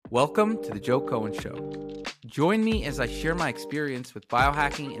Welcome to the Joe Cohen Show. Join me as I share my experience with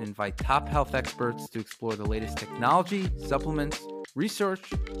biohacking and invite top health experts to explore the latest technology, supplements,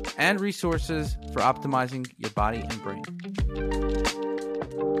 research, and resources for optimizing your body and brain.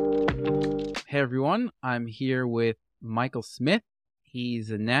 Hey everyone, I'm here with Michael Smith.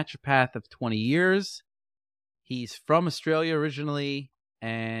 He's a naturopath of 20 years. He's from Australia originally,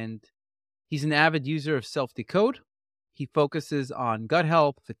 and he's an avid user of Self-Decode. He focuses on gut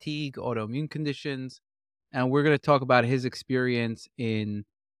health, fatigue, autoimmune conditions, and we're going to talk about his experience in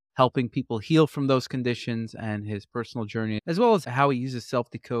helping people heal from those conditions and his personal journey, as well as how he uses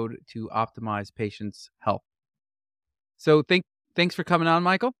Self-Decode to optimize patients' health. So thanks for coming on,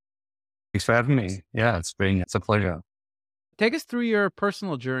 Michael. Thanks for having me. Yeah, it's a pleasure. Take us through your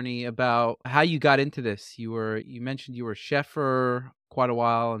personal journey about how you got into this. You mentioned you were a chef for quite a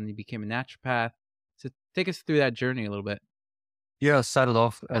while and you became a naturopath. So take us through that journey a little bit. Yeah, I started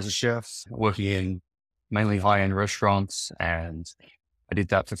off as a chef working in mainly high-end restaurants, and I did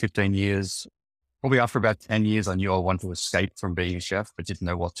that for 15 years. Probably after about 10 years, I knew I wanted to escape from being a chef, but didn't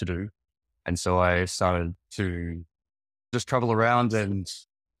know what to do. And so I started to just travel around and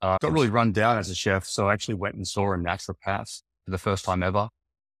got really run down as a chef. So I actually went and saw a naturopath for the first time ever,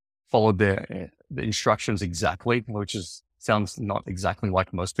 followed the instructions exactly, sounds not exactly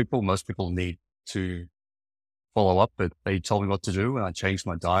like most people. Most people need to follow up, but they told me what to do, and I changed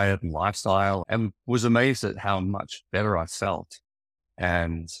my diet and lifestyle and was amazed at how much better I felt.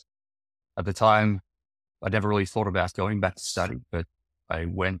 And at the time, I never really thought about going back to study, but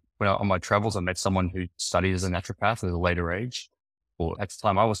when on my travels, I met someone who studied as a naturopath at a later age. Well, at the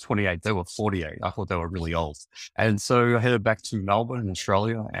time I was 28, they were 48. I thought they were really old. And so I headed back to Melbourne in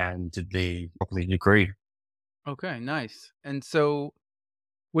Australia and did the properly degree. Okay, nice. And so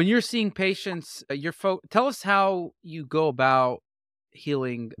when you're seeing patients, tell us how you go about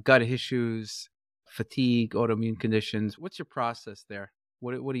healing gut issues, fatigue, autoimmune conditions. What's your process there?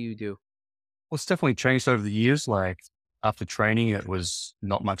 What do you do? Well, it's definitely changed over the years. Like after training, it was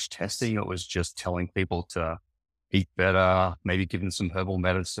not much testing. It was just telling people to eat better, maybe give them some herbal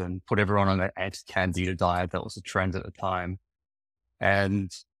medicine, put everyone on an anti-candida diet. That was a trend at the time.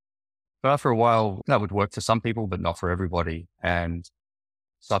 But after a while, that would work for some people, but not for everybody. And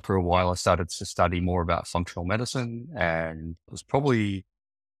so after a while, I started to study more about functional medicine. And it was probably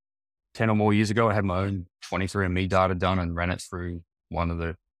 10 or more years ago, I had my own 23andMe data done and ran it through one of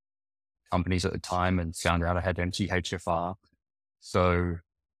the companies at the time and found out I had MTHFR. So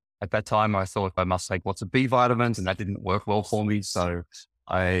at that time, I thought I must take lots of B vitamins, and that didn't work well for me. So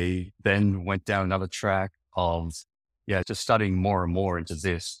I then went down another track of, just studying more and more into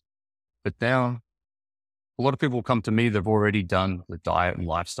this. But now a lot of people come to me, they've already done the diet and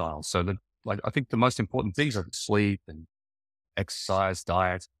lifestyle. So I think the most important things are sleep and exercise,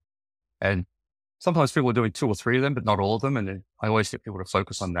 diet. And sometimes people are doing 2 or 3 of them, but not all of them. And then I always get people to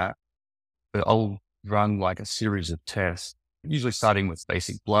focus on that. But I'll run like a series of tests, usually starting with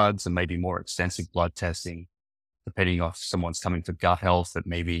basic bloods and maybe more extensive blood testing, depending on if someone's coming for gut health, that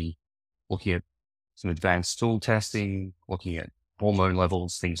maybe looking at some advanced stool testing, looking at hormone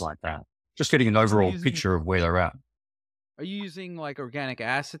levels, things like that. Just getting an overall picture of where they're at. Are you using like organic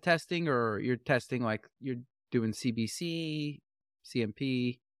acid testing, or you're testing like you're doing CBC,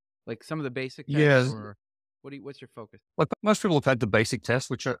 CMP, like some of the basic tests? Yeah. Or what's your focus? Like most people have had the basic tests,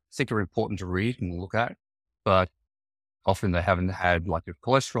 which I think are important to read and look at, but often they haven't had like your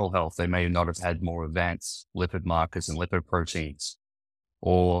cholesterol health. They may not have had more advanced lipid markers and lipid proteins,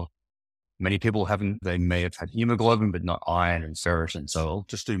 or many people haven't. They may have had hemoglobin, but not iron and ferritin. So I'll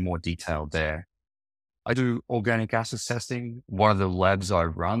just do more detail there. I do organic acid testing. One of the labs I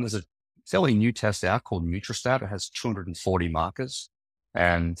run, there's a fairly new test out called Nutristat. It has 240 markers,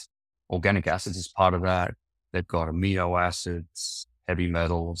 and organic acids is part of that. They've got amino acids, heavy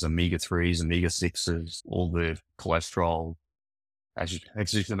metals, omega-3s, omega-6s, all the cholesterol. As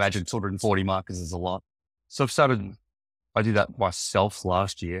you can imagine, 240 markers is a lot. So I did that myself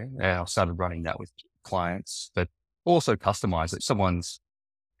last year, and I started running that with clients, but also customize it. Someone's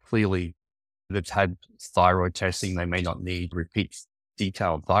clearly, they've had thyroid testing. They may not need repeat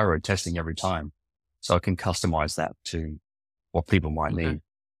detailed thyroid testing every time. So I can customize that to what people might need.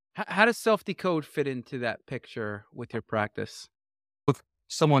 How does Self-Decode fit into that picture with your practice? If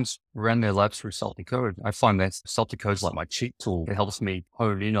someone's ran their labs through Self-Decode, I find that Self-Decode is like my cheat tool. It helps me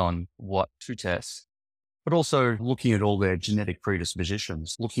hone in on what to test, but also looking at all their genetic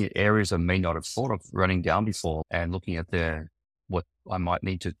predispositions, looking at areas I may not have thought of running down before, and looking at what I might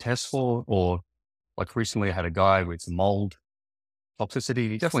need to test for. Or like recently I had a guy with mold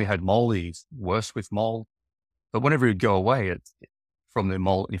toxicity. He definitely had mold. He's worse with mold, but whenever he'd go away, from the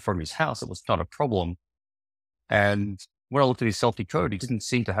mold from his house. It was not a problem. And when I looked at his selfie code, he didn't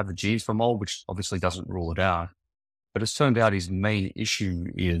seem to have the genes for mold, which obviously doesn't rule it out. But it's turned out his main issue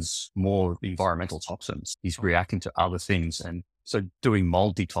is more environmental toxins. He's reacting to other things. And so doing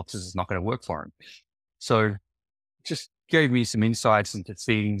mold detoxes is not going to work for him. So just gave me some insights into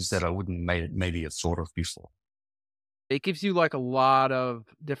things that I wouldn't maybe have thought of before. It gives you like a lot of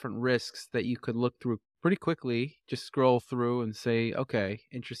different risks that you could look through pretty quickly. Just scroll through and say, okay,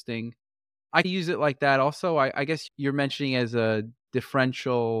 interesting. I use it like that. Also, I guess you're mentioning as a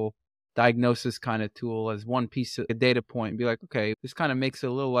differential diagnosis kind of tool as one piece of a data point and be like, okay, this kind of makes it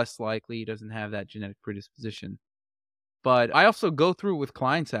a little less likely he doesn't have that genetic predisposition. But I also go through with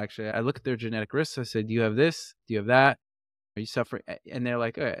clients, actually. I look at their genetic risks. I say, do you have this? Do you have that? Are you suffering? And they're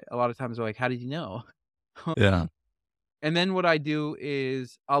like, a lot of times they're like, how did you know? Yeah. And then what I do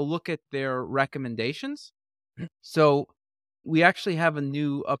is I'll look at their recommendations. So we actually have a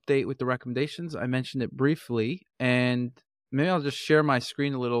new update with the recommendations. I mentioned it briefly, and maybe I'll just share my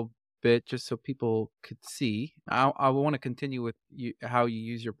screen a little bit just so people could see. I want to continue with how you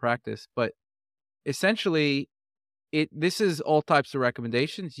use your practice, but essentially, this is all types of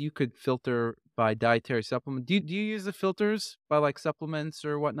recommendations. You could filter by dietary supplement. Do you use the filters by like supplements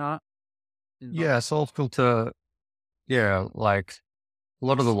or whatnot? Yeah. So I'll filter, yeah, like a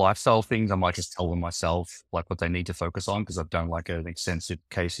lot of the lifestyle things, I might just tell them myself, like what they need to focus on, because I've done like an extensive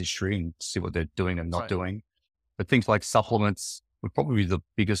case history and see what they're doing and not Right. doing. But things like supplements would probably be the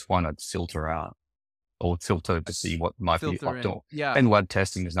biggest one I'd filter out or filter to see what might be Filter in. optimal. Yeah. And lab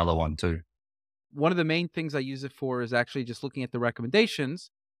testing is another one too. One of the main things I use it for is actually just looking at the recommendations.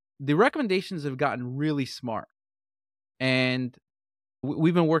 The recommendations have gotten really smart, and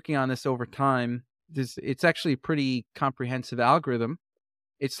we've been working on this over time. It's actually a pretty comprehensive algorithm.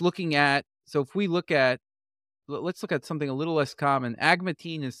 It's looking at, so if we look at, let's look at something a little less common.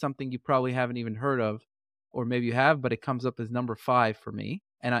 Agmatine is something you probably haven't even heard of, or maybe you have, but it comes up as number 5 for me,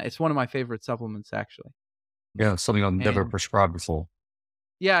 and it's one of my favorite supplements actually. Yeah. Something I've never And prescribed before.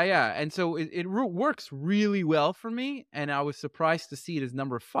 yeah, yeah, and so it works really well for me, and I was surprised to see it as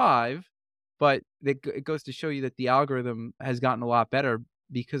number 5, but it goes to show you that the algorithm has gotten a lot better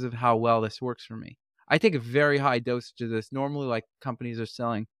because of how well this works for me. I take a very high dosage of this. Normally, like, companies are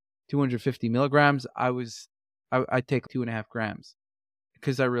selling 250 milligrams. I take 2.5 grams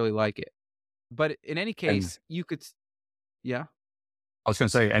because I really like it. But in any And case, you could yeah? I was going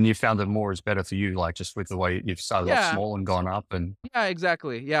to say, and you found that more is better for you, like just with the way you've started off Yeah. small and gone up. And Yeah,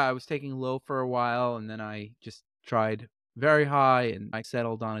 exactly. Yeah, I was taking low for a while, and then I just tried very high, and I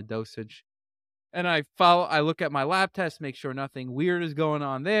settled on a dosage. And I look at my lab tests, make sure nothing weird is going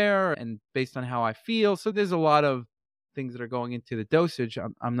on there, and based on how I feel. So there's a lot of things that are going into the dosage.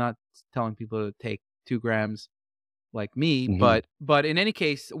 I'm not telling people to take 2 grams like me, Mhm. but in any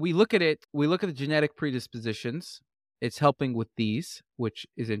case, we look at it, we look at the genetic predispositions. It's helping with these, which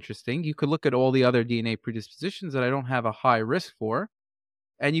is interesting. You could look at all the other DNA predispositions that I don't have a high risk for,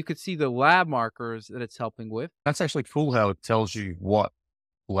 and you could see the lab markers that it's helping with. That's actually cool how it tells you what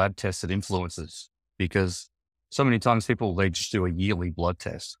lab tests it influences, because so many times people, they just do a yearly blood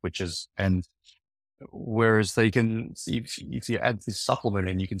test, which is, and whereas they can, if you add this supplement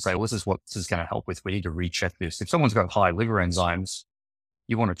in, you can say, well, this is what this is going to help with. We need to recheck this. If someone's got high liver enzymes,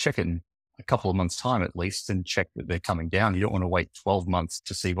 you want to check it in a couple of months' time at least and check that they're coming down. You don't want to wait 12 months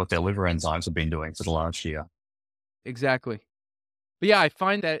to see what their liver enzymes have been doing for the last year. Exactly. But yeah, I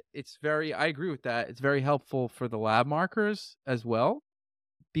find that I agree with that. It's very helpful for the lab markers as well,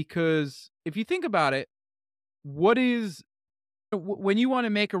 because if you think about it, what is when you want to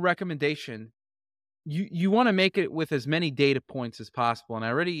make a recommendation, you want to make it with as many data points as possible. And I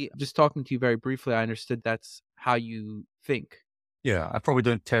already, just talking to you very briefly, I understood that's how you think. Yeah, I probably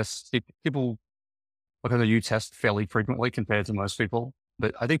don't test people. Like I know you test fairly frequently compared to most people,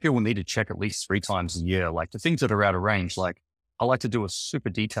 but I think people need to check at least 3 times a year. Like the things that are out of range, like I like to do a super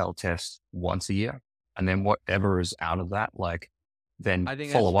detailed test once a year. And then whatever is out of that, like then I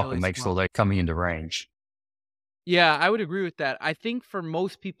think that's follow up really and make smart. sure they're coming into range. Yeah, I would agree with that. I think for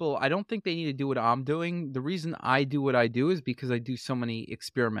most people, I don't think they need to do what I'm doing. The reason I do what I do is because I do so many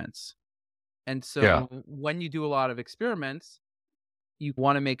experiments. And Yeah. so when you do a lot of experiments, you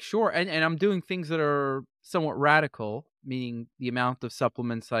want to make sure, and I'm doing things that are somewhat radical, meaning the amount of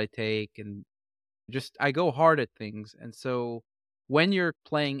supplements I take, and just I go hard at things. And so when you're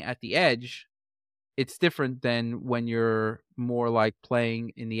playing at the edge, it's different than when you're more like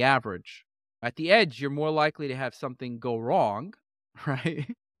playing in the average. At the edge, you're more likely to have something go wrong, right?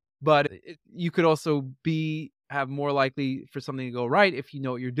 But you could also have more likely for something to go right if you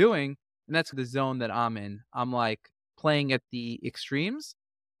know what you're doing, and that's the zone that I'm in. I'm like playing at the extremes.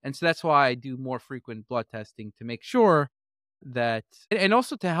 And so that's why I do more frequent blood testing to make sure that, and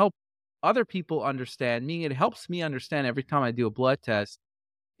also to help other people understand, meaning it helps me understand every time I do a blood test.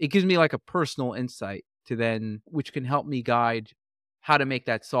 It gives me like a personal insight to then, which can help me guide how to make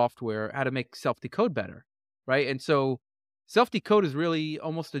that software, how to make self decode better. Right. And so self decode is really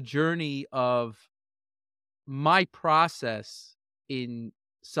almost a journey of my process in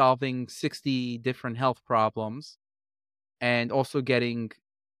solving 60 different health problems and also getting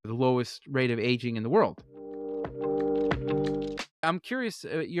the lowest rate of aging in the world. I'm curious,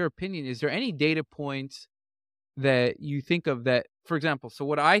 your opinion. Is there any data points that you think of that, for example, so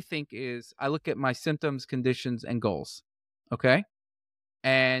what I think is I look at my symptoms, conditions, and goals. Okay.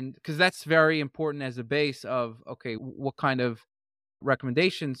 And because that's very important as a base of, okay, what kind of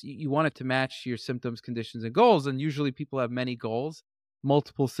recommendations you want it to match your symptoms, conditions, and goals. And usually people have many goals,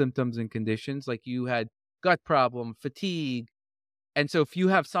 multiple symptoms and conditions, like you had gut problem, fatigue. And so if you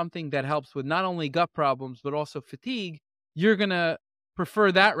have something that helps with not only gut problems, but also fatigue, you're going to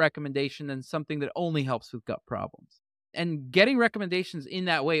prefer that recommendation than something that only helps with gut problems. And getting recommendations in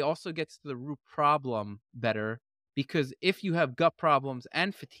that way also gets to the root problem better, because if you have gut problems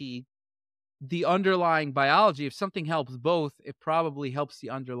and fatigue, the underlying biology, if something helps both, it probably helps the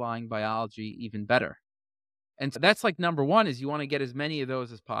underlying biology even better. And so that's like number one, is you want to get as many of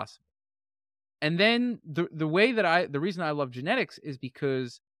those as possible. And then the reason I love genetics is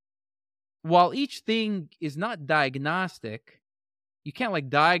because while each thing is not diagnostic, you can't like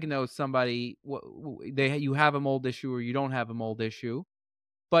diagnose somebody you have a mold issue or you don't have a mold issue.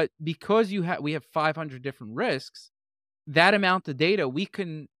 But because we have 500 different risks, that amount of data, we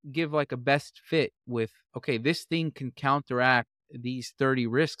can give like a best fit with, okay, this thing can counteract these 30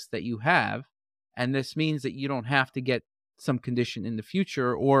 risks that you have. And this means that you don't have to get some condition in the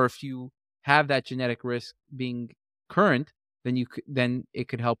future. Or if you have that genetic risk being current, then it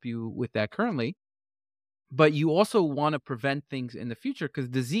could help you with that currently. But you also want to prevent things in the future, because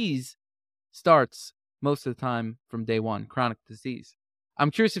disease starts most of the time from day one, chronic disease.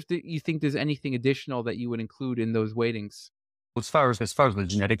 I'm curious if you think there's anything additional that you would include in those weightings. As far as the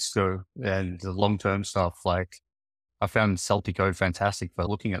genetics go and the long term stuff, like I found Celtic code fantastic for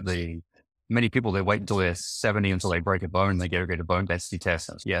looking at many people, they wait until they're 70 until they break a bone, they go get a bone density test.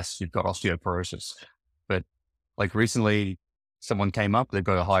 And yes, you've got osteoporosis. But like recently, someone came up, they've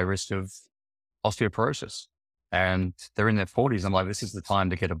got a high risk of osteoporosis and they're in their 40s. I'm like, this is the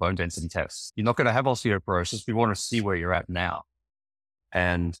time to get a bone density test. You're not going to have osteoporosis. We want to see where you're at now.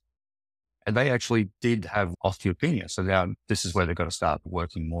 And they actually did have osteopenia. So now this is where they've got to start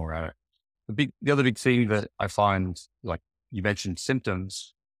working more at it. The other big thing that I find, like you mentioned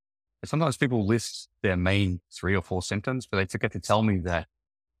symptoms, sometimes people list their main 3 or 4 symptoms, but they forget to tell me that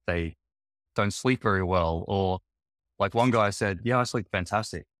they don't sleep very well. Or like one guy said, yeah, I sleep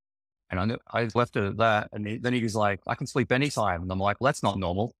fantastic. And I left it at that. And then he was like, I can sleep anytime. And I'm like, well, that's not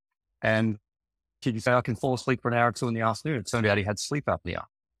normal. And he say, I can fall asleep for an hour or 2 in the afternoon. It turned out he had sleep apnea.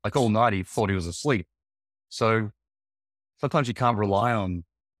 Like all night, he thought he was asleep. So sometimes you can't rely on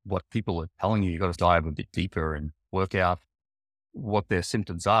what people are telling you. You've got to dive a bit deeper and work out what their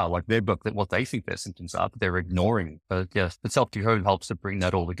symptoms are. Like they've got what they think their symptoms are, but they're ignoring. But yes, the self-decode helps to bring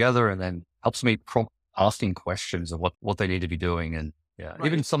that all together and then helps me prompt asking questions of what they need to be doing. And yeah, right.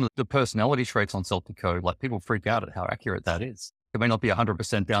 Even some of the personality traits on self-decode, like people freak out at how accurate that is. It may not be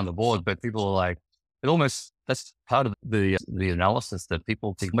 100% down the board, but people are like, that's part of the analysis that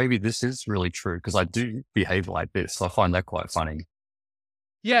people think maybe this is really true because I do behave like this. So I find that quite funny.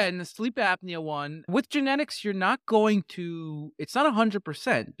 Yeah, and the sleep apnea one, with genetics, you're not going to, it's not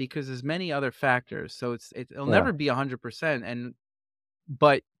 100% because there's many other factors. So it'll never be 100%.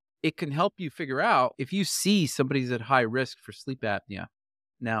 But it can help you figure out if you see somebody's at high risk for sleep apnea.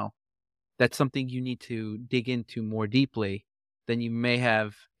 Now, that's something you need to dig into more deeply than you may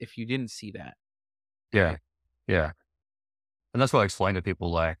have if you didn't see that. Yeah. Yeah. And that's what I explain to people.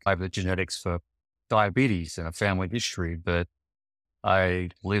 Like I have the genetics for diabetes and a family history, but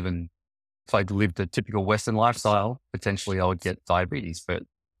if I lived a typical Western lifestyle, potentially I would get diabetes, but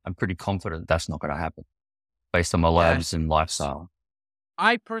I'm pretty confident that's not going to happen based on my labs and lifestyle.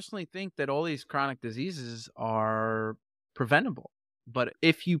 I personally think that all these chronic diseases are preventable, but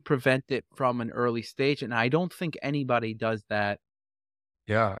if you prevent it from an early stage, and I don't think anybody does that.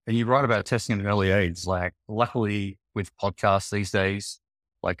 Yeah. And you're right about testing at an early age. Like luckily with podcasts these days,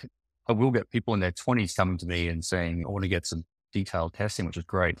 like I will get people in their 20s coming to me and saying, I want to get some detailed testing, which is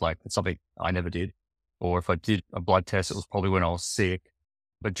great. Like it's something I never did. Or if I did a blood test, it was probably when I was sick.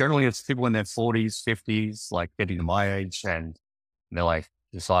 But generally it's people in their 40s, 50s, like getting to my age and they're like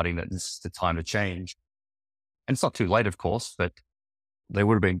deciding that this is the time to change. And it's not too late, of course, but they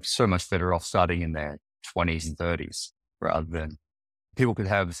would have been so much better off starting in their 20s and 30s rather than people could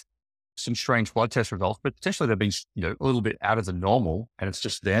have some strange blood test results, but potentially they've been, a little bit out of the normal and it's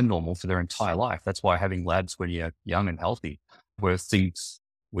just their normal for their entire life. That's why having labs when you're young and healthy, where things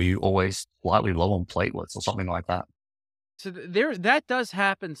were you always slightly low on platelets or something like that. So there, that does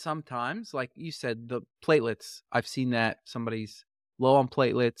happen sometimes. Like you said, the platelets. I've seen that somebody's low on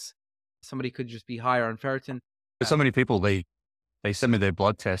platelets. Somebody could just be higher on ferritin. But so many people, they send me their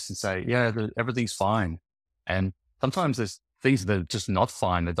blood tests and say, yeah, everything's fine. And sometimes there's things that are just not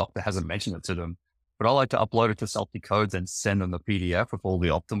fine. The doctor hasn't mentioned it to them, but I like to upload it to Selfie Codes and send them the PDF with all the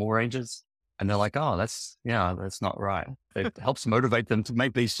optimal ranges. And they're like, oh, that's not right. It helps motivate them to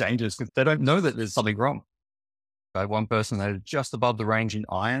make these changes because they don't know that there's something wrong. I had one person that had just above the range in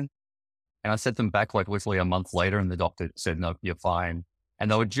iron. And I sent them back like literally a month later and the doctor said, no, you're fine. And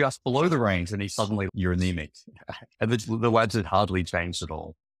they were just below the range and he suddenly, you're anemic. And the labs had hardly changed at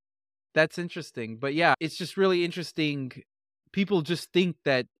all. That's interesting. But yeah, it's just really interesting. People just think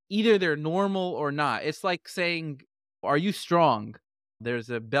that either they're normal or not. It's like saying, are you strong? There's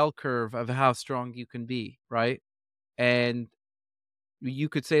a bell curve of how strong you can be, right? And you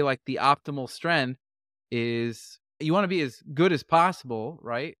could say like the optimal strength is you want to be as good as possible,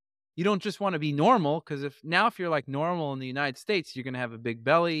 right? You don't just want to be normal because if you're like normal in the United States, you're going to have a big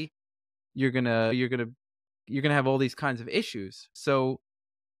belly, you're going to have all these kinds of issues. So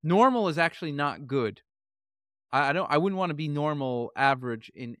normal is actually not good. I wouldn't want to be normal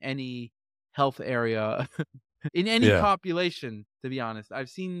average in any health area in any Yeah. population, to be honest. I've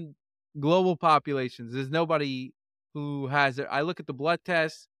seen global populations. There's nobody who has it. I look at the blood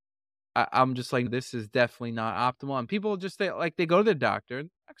tests. I'm just like, this is definitely not optimal. And people just they go to the doctor and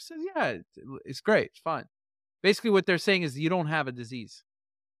the doctor says, yeah, it's great. It's fine. Basically what they're saying is you don't have a disease.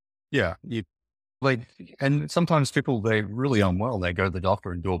 Yeah. Like, and sometimes people, they're really unwell. They go to the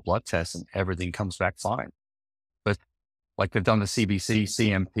doctor and do a blood test and everything comes back fine. But like they've done the CBC,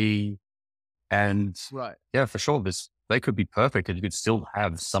 CMP, and Right. yeah, for sure, they could be perfect and you could still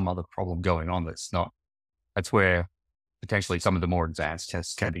have some other problem going on that's not. That's where potentially some of the more advanced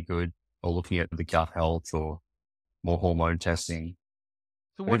tests can be good, or looking at the gut health or more hormone testing.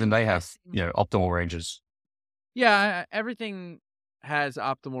 So Or what are even you they have, testing? optimal ranges. Yeah, everything has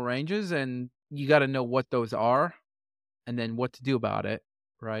optimal ranges and you got to know what those are and then what to do about it,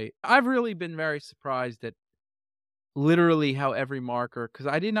 right? I've really been very surprised at literally how every marker, because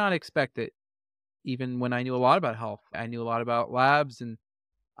I did not expect it even when I knew a lot about health. I knew a lot about labs and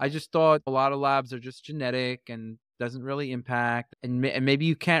I just thought a lot of labs are just genetic and doesn't really impact and maybe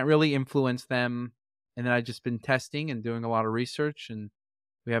you can't really influence them. And then I just been testing and doing a lot of research and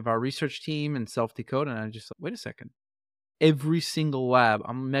we have our research team and self decode and I just like, wait a second. Every single lab,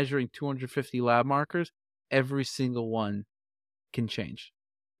 I'm measuring 250 lab markers. Every single one can change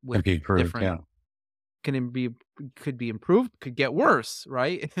with Could be improved. different Yeah. can be could be improved, could get worse,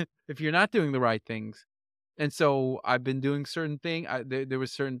 right? If you're not doing the right things. And so I've been doing certain there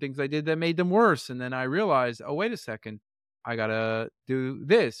was certain things I did that made them worse, and then I realized, oh wait a second, I gotta do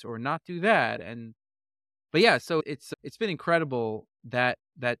this or not do that, and but yeah, so it's been incredible that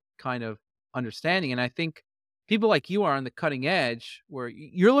kind of understanding, and I think people like you are on the cutting edge where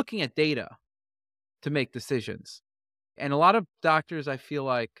you're looking at data to make decisions, and a lot of doctors I feel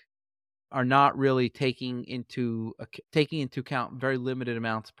like are not really taking into account very limited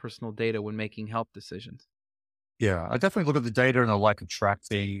amounts of personal data when making health decisions. Yeah. I definitely look at the data and I like to track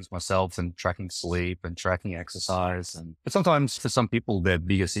things myself and tracking sleep and tracking exercise. But sometimes for some people, their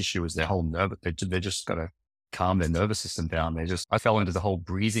biggest issue is their whole they just got to calm their nervous system down. I fell into the whole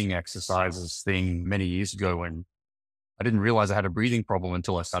breathing exercises thing many years ago when I didn't realize I had a breathing problem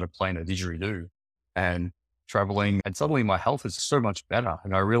until I started playing a didgeridoo and traveling. And suddenly my health is so much better.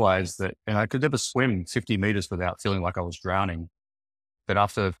 And I realized that, and I could never swim 50 meters without feeling like I was drowning. But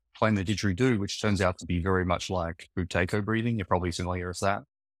after playing the didgeridoo, which turns out to be very much like Buteyko breathing, you're probably familiar with that.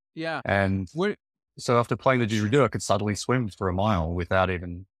 Yeah. And What so after playing the didgeridoo, I could suddenly swim for a mile without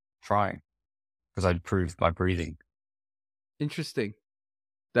even trying because I'd improved my breathing. Interesting.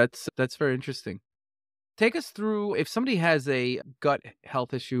 That's very interesting. Take us through if somebody has a gut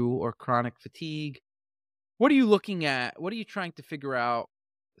health issue or chronic fatigue, what are you looking at? What are you trying to figure out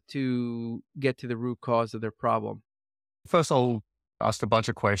to get to the root cause of their problem? First, I'll ask a bunch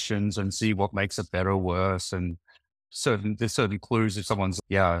of questions and see what makes it better or worse. And there's certain clues if someone's,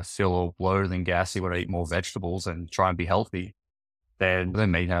 feel all bloated and gassy when I eat more vegetables and try and be healthy, then they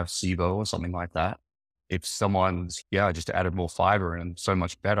may have SIBO or something like that. If someone's, just added more fiber and so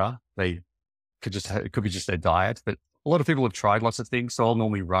much better, it could be just their diet. But a lot of people have tried lots of things. So I'll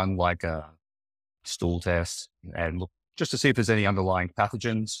normally run like stool tests, and look just to see if there's any underlying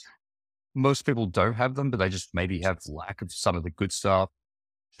pathogens. Most people don't have them, but they just maybe have lack of some of the good stuff,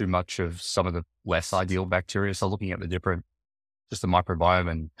 too much of some of the less ideal bacteria. So looking at the different, just the microbiome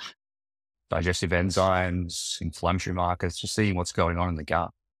and digestive enzymes, inflammatory markers, just seeing what's going on in the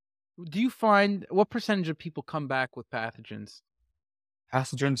gut. Do you find what percentage of people come back with pathogens?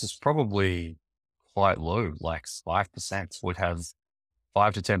 Pathogens is probably quite low, like 5% would have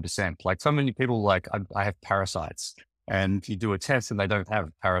 5 to 10%. Like so many people, like I have parasites, and you do a test and they don't have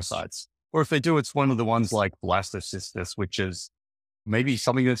parasites. Or if they do, it's one of the ones like blastocystis, which is maybe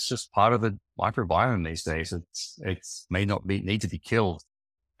something that's just part of the microbiome these days. It's may not need to be killed.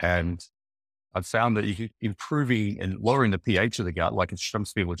 And I've found that improving and lowering the pH of the gut, like some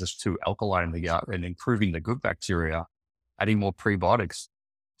people are just too alkaline in the gut, and improving the good bacteria, adding more prebiotics.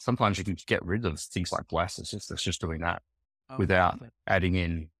 Sometimes you can get rid of things like blastocystis just doing that Oh, without adding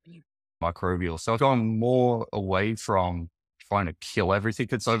in microbial. So I've gone more away from trying to kill everything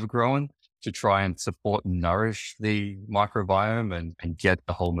that's overgrown to try and support and nourish the microbiome and get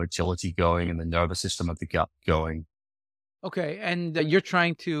the whole motility going and the nervous system of the gut going. okay. And you're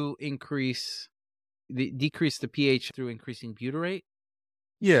trying to decrease the pH through increasing butyrate.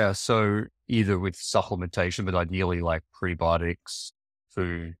 Yeah. So either with supplementation, but ideally like prebiotics,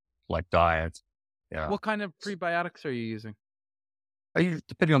 food, like diet. Yeah. What kind of prebiotics are you using?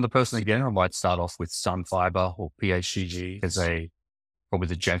 Depending on the person again, I might start off with sun fiber or PHCG as probably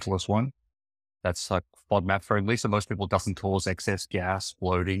the gentlest one. That's like FODMAP friendly. So most people doesn't cause excess gas,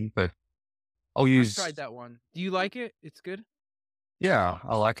 bloating, but I'll I've use, tried that one. Do you like it? It's good. yeah,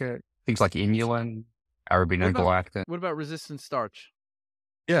 I like it. Things like inulin, What about arabinogalactin. what about resistant starch?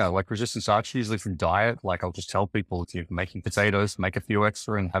 Yeah, like resistant starch, usually from diet. Like I'll just tell people if you're making potatoes, make a few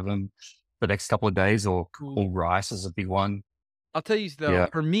extra and have them the next couple of days, or rice is a big one. I'll tell you though, Yeah.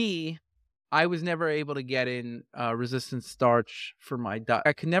 for me, I was never able to get in resistant starch for my diet.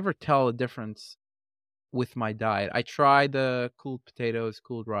 I could never tell a difference with my diet. I tried the cooled potatoes,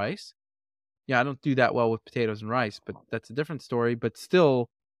 cooled rice. Yeah, I don't do that well with potatoes and rice, but that's a different story. But still,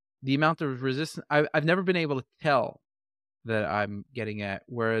 the amount of resistance, I've never been able to tell that I'm getting at.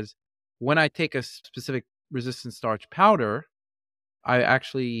 Whereas when I take a specific resistant starch powder, I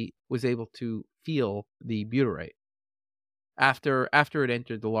actually was able to feel the butyrate after it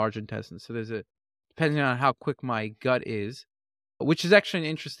entered the large intestine. So there's a depending on how quick my gut is, which is actually an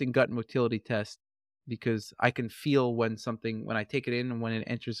interesting gut motility test because I can feel when I take it in and when it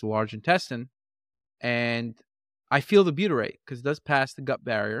enters the large intestine, and I feel the butyrate because it does pass the gut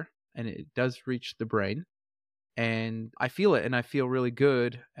barrier and it does reach the brain, and I feel it and I feel really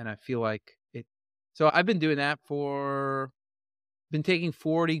good and I feel like it. So I've been doing that for been taking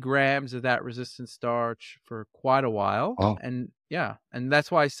 40 grams of that resistant starch for quite a while. Oh, And yeah, and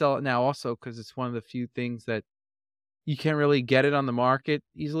that's why I sell it now also because it's one of the few things that you can't really get it on the market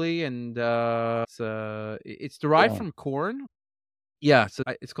easily. And it's derived yeah. from corn. Yeah, so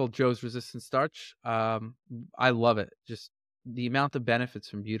it's called Joe's resistant starch. I love it. Just the amount of benefits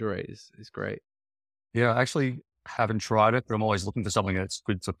from butyrate is great. Yeah, I actually haven't tried it, but I'm always looking for something that's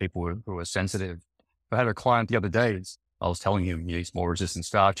good for people who are sensitive. I had a client the other day. I was telling him he needs more resistant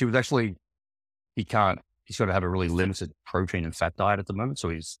starch. He was actually, he's got to have a really limited protein and fat diet at the moment. So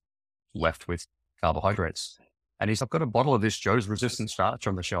he's left with carbohydrates. And I've got a bottle of this Joe's resistant starch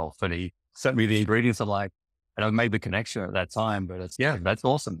on the shelf. And he sent me the ingredients. I'm like, and I made the connection at that time, but yeah, that's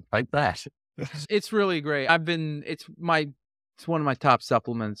awesome. Take that. It's really great. It's one of my top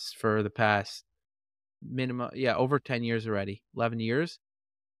supplements for the past over 10 years already, 11 years.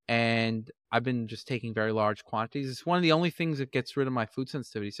 And I've been just taking very large quantities. It's one of the only things that gets rid of my food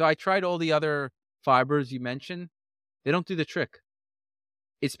sensitivity. So I tried all the other fibers you mentioned. They don't do the trick.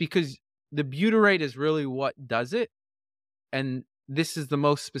 It's because the butyrate is really what does it. And this is the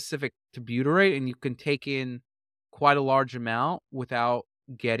most specific to butyrate, and you can take in quite a large amount without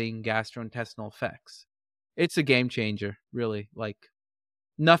getting gastrointestinal effects. It's a game changer, really. Like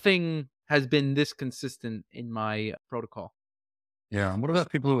nothing has been this consistent in my protocol. Yeah. And what about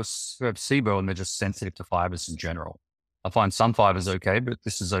people who have SIBO and they're just sensitive to fibers in general? I find some fibers okay, but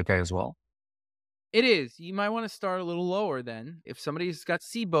this is okay as well. It is. You might want to start a little lower then. If somebody's got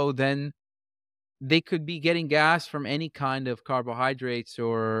SIBO, then they could be getting gas from any kind of carbohydrates,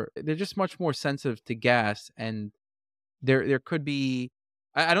 or they're just much more sensitive to gas. And there could be,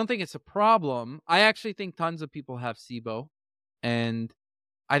 I don't think it's a problem. I actually think tons of people have SIBO, and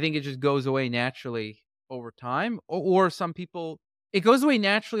I think it just goes away naturally over time. Or some people, it goes away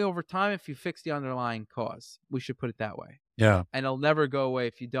naturally over time if you fix the underlying cause. We should put it that way. Yeah. And it'll never go away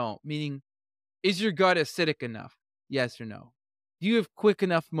if you don't. Meaning, is your gut acidic enough? Yes or no? Do you have quick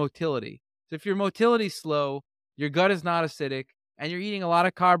enough motility So if your motility's slow, your gut is not acidic, and you're eating a lot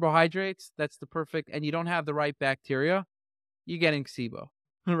of carbohydrates, that's the perfect, and you don't have the right bacteria, you're getting SIBO,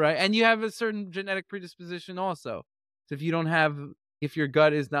 right? And you have a certain genetic predisposition also. So if your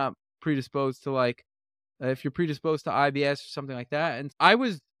gut is not predisposed to like, if you're predisposed to IBS or something like that. And I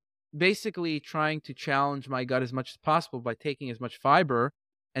was basically trying to challenge my gut as much as possible by taking as much fiber.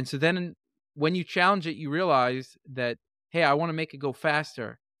 And so then when you challenge it, you realize that, hey, I want to make it go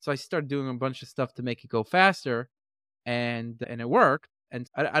faster. So I started doing a bunch of stuff to make it go faster, and it worked. And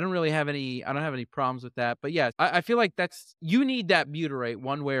I don't really have any, I don't have any problems with that. But yeah, I feel like you need that butyrate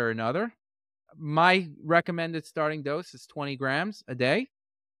one way or another. My recommended starting dose is 20 grams a day.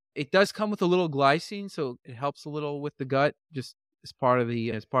 It does come with a little glycine, so it helps a little with the gut, just as part of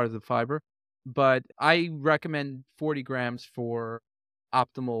the fiber. But I recommend 40 grams for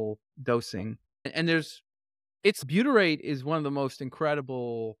optimal dosing. And it's butyrate is one of the most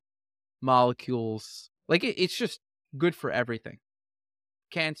incredible molecules. Like it's just good for everything.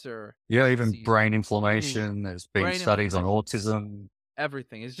 Cancer, Yeah, heart even disease, brain ooh, inflammation. There's been brain studies on inflammation, autism.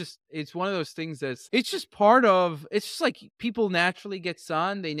 everything. It's one of those things it's just part of, it's just like people naturally get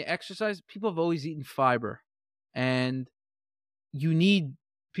sun, they exercise. People have always eaten fiber. And you need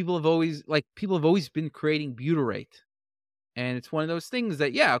people have always been creating butyrate. And it's one of those things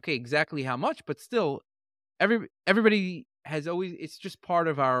that, yeah, okay, exactly how much, but still everybody has always, it's just part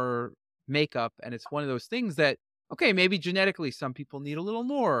of our makeup. And it's one of those things that, okay, maybe genetically some people need a little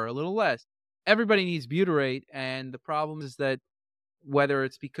more or a little less. Everybody needs butyrate. And the problem is that whether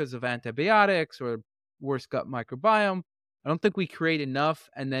it's because of antibiotics or worse gut microbiome, I don't think we create enough.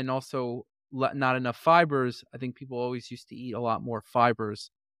 And then also not enough fibers. I think people always used to eat a lot more fibers.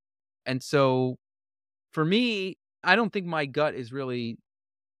 And so for me, I don't think my gut is really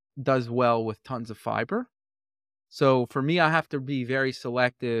does well with tons of fiber. So for me, I have to be very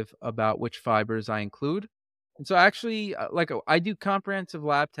selective about which fibers I include. And so actually, I do comprehensive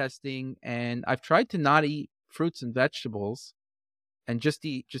lab testing, and I've tried to not eat fruits and vegetables and just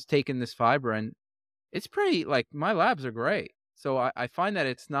taking this fiber, and it's pretty, like, my labs are great. So I find that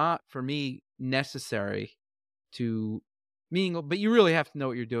it's not for me necessary to meaning, but you really have to know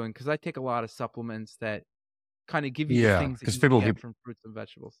what you're doing, because I take a lot of supplements that kind of give you the Yeah, things that because you can people get get, from fruits and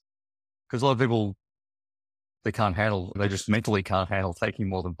vegetables. because a lot of people, they just mentally can't handle taking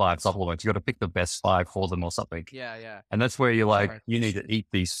more than 5 supplements. You got to pick the best 5 for them or something. Yeah, yeah. And that's where you're like, Right. you need to eat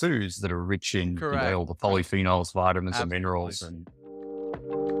these foods that are rich in, Correct. all the Correct. polyphenols, vitamins and Absolutely. minerals. And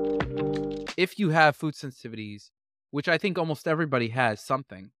If you have food sensitivities, which I think almost everybody has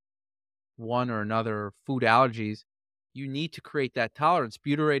something, one or another, food allergies, you need to create that tolerance.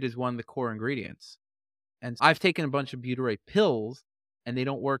 Butyrate is one of the core ingredients. And I've taken a bunch of butyrate pills, and they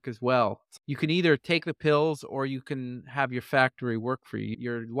don't work as well. You can either take the pills or you can have your factory work for you.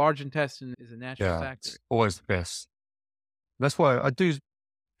 Your large intestine is a natural yeah, factory. it's always the best. That's why I do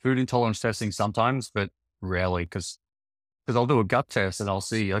food intolerance testing sometimes, but rarely, because I'll do a gut test and I'll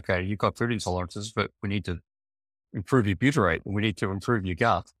see, okay, you've got food intolerances, but we need to improve your butyrate and we need to improve your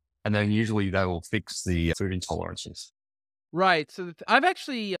gut. And then usually that will fix the food intolerances. Right. So I've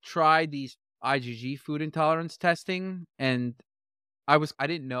actually tried these IgG food intolerance testing, and I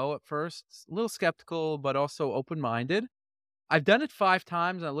didn't know at first, a little skeptical, but also open-minded. I've done it 5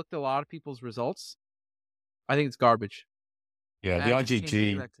 times, and I looked at a lot of people's results. I think it's garbage. Yeah, And the I just can't take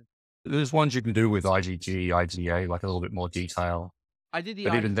it IgG, back to, there's ones you can do with IgG, IgA, like a little bit more detail. I did the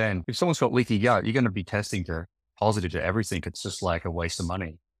But even IgG. then, if someone's got leaky gut, you're going to be testing for positive to everything. It's just like a waste of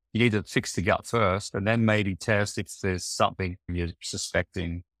money. You need to fix the gut first and then maybe test if there's something you're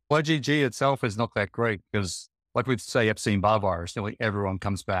suspecting. IgG itself is not that great because, like with, say, Epstein-Barr virus, nearly everyone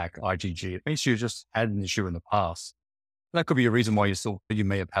comes back IgG. It means you just had an issue in the past. That could be a reason why you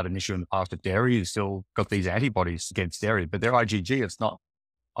may have had an issue in the past with dairy. You still got these antibodies against dairy, but they're IgG. It's not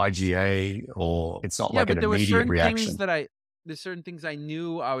IgA, or it's not Yeah, like an but immediate reaction. there's certain things I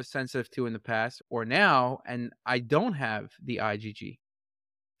knew I was sensitive to in the past or now, and I don't have the IgG.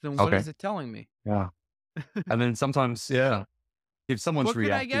 Then what Okay. is it telling me? Yeah. And then sometimes, yeah, if someone's What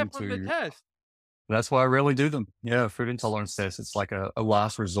could I reacting get from the to, test? that's why I rarely do them. Yeah, food intolerance test. It's like a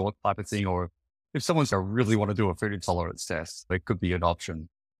last resort type of thing. Or if someone's really want to do a food intolerance test, it could be an option.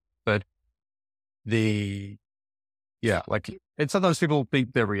 But the, yeah, like, and sometimes people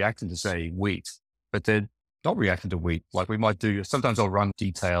think they're reacting to, say, wheat, but they're not reacting to wheat. Like we might do, sometimes I'll run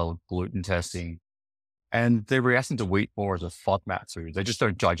detailed gluten testing and they're reacting to wheat more as a FODMAP food. They just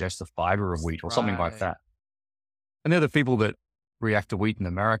don't digest the fiber of wheat or something like Right. that. And they're the people that react to wheat in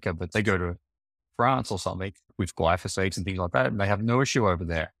America, but they go to France or something with glyphosates and things like that, and they have no issue over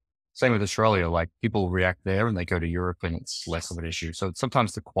there. Same with Australia, like people react there and they go to Europe and it's less of an issue. So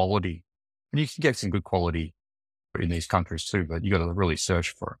sometimes the quality And you can get some good quality in these countries too, but you got to really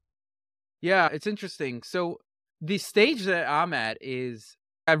search for it. Yeah, it's interesting. So the stage that I'm at is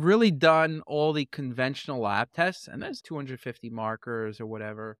I've really done all the conventional lab tests, and there's 250 markers or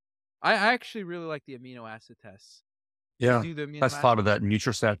whatever. I actually really like the amino acid tests. Do you Yeah. do the amino That's part acid? of that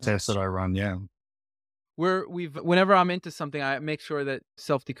Nutrisat test that I run. Yeah. Whenever I'm into something, I make sure that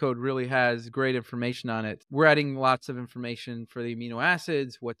Self Decode really has great information on it. We're adding lots of information for the amino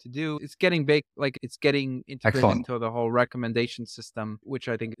acids, what to do. It's getting baked, like it's getting integrated Excellent. into the whole recommendation system, which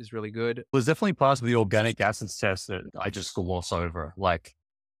I think is really good. There's definitely parts of the organic acids test that I just gloss over. Like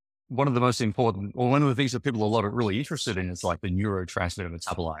one of the most important, or one of the things that people are a lot of really interested in is like the neurotransmitter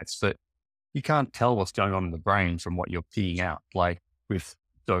metabolites, but you can't tell what's going on in the brain from what you're peeing out, like with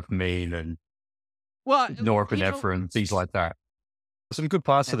dopamine and Well, norepinephrine, things like that. Some good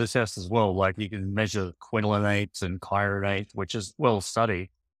parts of the test as well. Like you can measure quinolinates and chironate, which is well studied.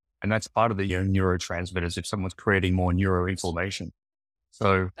 And that's part of the neurotransmitters if someone's creating more neuroinflammation.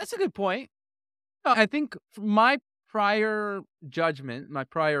 So that's a good point. I think my prior judgment, my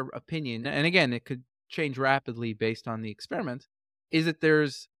prior opinion, and again, it could change rapidly based on the experiment, is that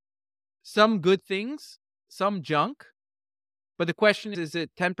there's some good things, some junk. But the question is it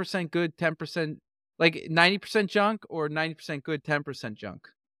 10% good, 10%, like 90% junk, or 90% good, 10% junk?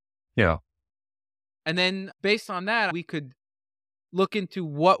 yeah, And then based on that, we could look into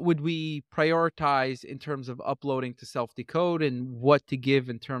what would we prioritize in terms of uploading to Self Decode and what to give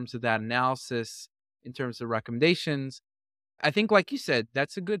in terms of that analysis, in terms of recommendations. I think, like you said,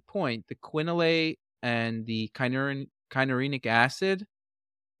 that's a good point. The quinolate and the kynurenic acid,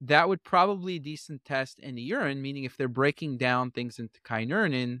 that would probably a decent test in the urine, meaning if they're breaking down things into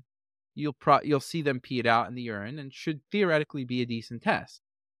kynurenine, you'll see them pee it out in the urine and should theoretically be a decent test,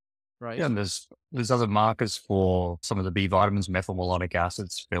 right? yeah. And there's other markers for some of the B vitamins, methylmalonic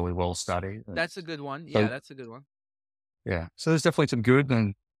acids, fairly well studied. And That's a good one. Yeah, so that's a good one. yeah, so there's definitely some good,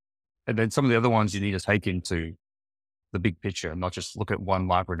 and then some of the other ones you need to take into the big picture, not just look at one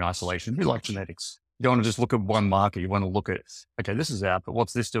marker in isolation. Be like genetics. You don't want to just look at one marker. You want to look at, okay, this is out, but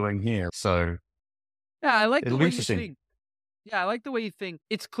what's this doing here? So Yeah, I like the it'll be way you interesting. think. Yeah, I like the way you think.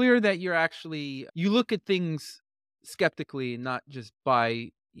 It's clear that you look at things skeptically and not just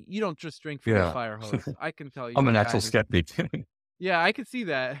you don't just drink from the Yeah. fire hose. I can tell I'm you're a a guy natural who, skeptic yeah, I can see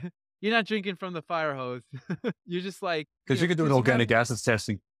that. You're not drinking from the fire hose. You're just like, because you can do an because you have, organic acids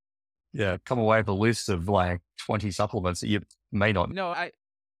testing. Yeah. Come away with a list of like 20 supplements that you may not. no,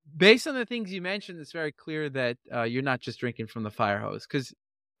 based on the things you mentioned, it's very clear that you're not just drinking from the fire hose. Because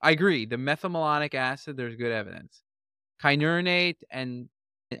I agree, the methylmalonic acid, there's good evidence. Kynurenate and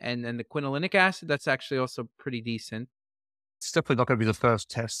the quinolinic acid, that's actually also pretty decent. It's definitely not going to be the first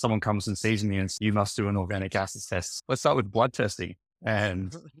test someone comes and sees me and says, you must do an organic acids test. Let's start with blood testing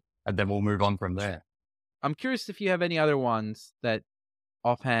and then we'll move on from there. I'm curious if you have any other ones that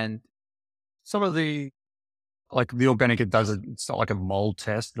offhand. Some of the, like the organic, it's not like a mold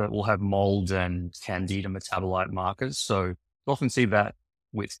test, but will have mold and candida metabolite markers. So you often see that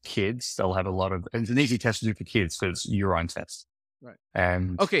with kids. They'll have a lot of, and it's an easy test to do for kids because it's a urine test. Right.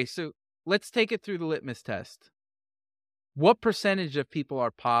 And Okay, so let's take it through the litmus test. What percentage of people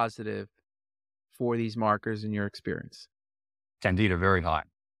are positive for these markers in your experience? candida very high.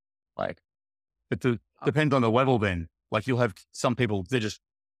 Like, Um, depends on the level then. Like you'll have some people, they're just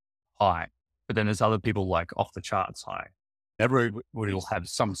high, but then there's other people like off the charts high. Everybody will have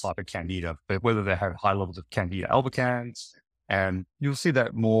some type of candida, but whether they have high levels of candida albicans, and you'll see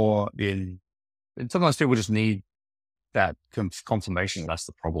that more and sometimes people just need that confirmation. That's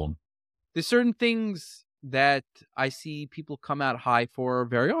the problem. there's certain things that I see people come out high for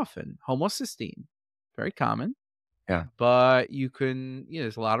very often. Homocysteine, very common. Yeah. But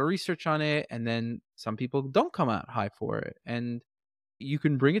there's a lot of research on it, and then some people don't come out high for it, and you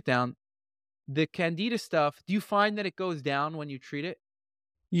can bring it down. The candida stuff, do you find that it goes down when you treat it?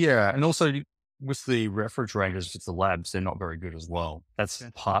 Yeah. And also with the reference ranges with the labs, they're not very good as well. That's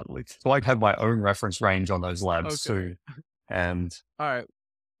Okay. partly. So I have my own reference range on those labs Okay. too. And All right.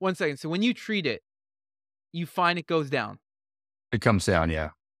 1 second. So when you treat it, you find it goes down. it comes down. Yeah.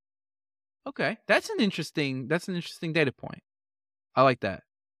 Okay. That's an interesting data point. I like that.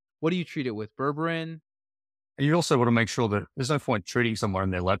 What do you treat it with? Berberine? And you also want to make sure that there's no point treating someone in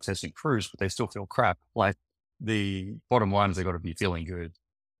their lab testing cruise, but they still feel crap. Like the bottom line is they've got to be feeling good.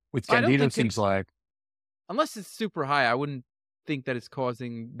 With I don't candida, think things like, unless it's super high, I wouldn't think that it's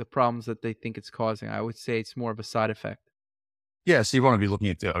causing the problems that they think it's causing. I would say it's more of a side effect. yeah, so you want to be looking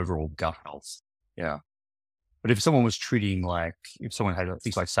at the overall gut health. Yeah. But if someone was treating if someone had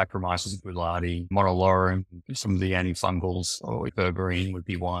things like Saccharomyces boulardii, monolaurin, some of the antifungals or berberine would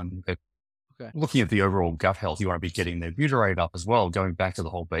be one. But Okay. looking at the overall gut health, you want to be getting the butyrate up as well, going back to the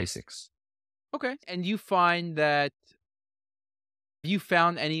whole basics. Okay. And you find that you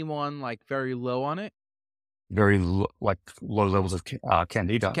found anyone like very low on it? Very like low levels of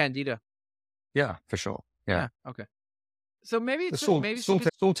candida. Candida. Yeah, for sure. Yeah. Yeah. Okay. So maybe The it's a, maybe it's a good.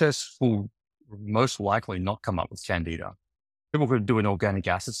 stool tests will most likely not come up with candida. People could do an organic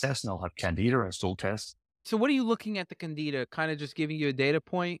acid test and they'll have candida or a stool test. So what are you looking at the candida? Kind of just giving you a data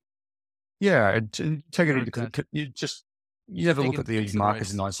point. Yeah, and take it Urine into test. you never Take look at into these markers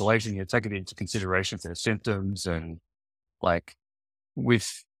consideration. in isolation. You take it into consideration for their symptoms and like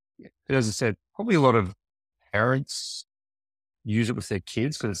with, as I said, probably a lot of parents use it with their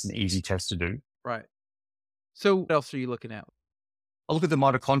kids because it's an easy test to do. Right. So what else are you looking at? I look at the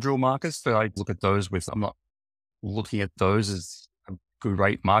mitochondrial markers, but I look at those with, I'm not looking at those as a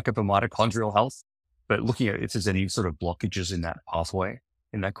great marker for mitochondrial health, but looking at if there's any sort of blockages in that pathway,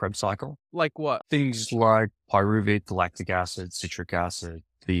 in that Krebs cycle. Like what? Things like pyruvate, the lactic acid, citric acid,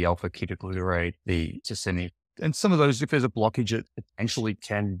 the alpha ketoglutarate, the succinate. And some of those, if there's a blockage, it potentially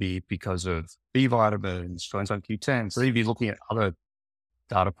can be because of B vitamins, coenzyme Q10. So you'd be looking at other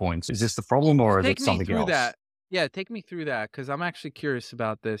data points. Is this the problem or is it Take me something through else? that. Yeah, take me through that because I'm actually curious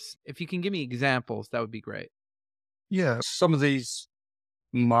about this. If you can give me examples, that would be great. Yeah. Some of these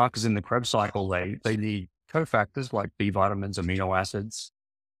markers in the Krebs cycle, they need cofactors like B vitamins, amino acids.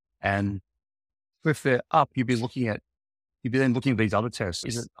 And if they're up, you'd be then looking at these other tests.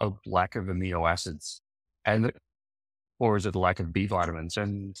 Is it a lack of amino acids? And or is it a lack of B vitamins?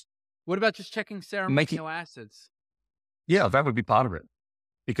 And What about just checking serum making, amino acids? yeah, that would be part of it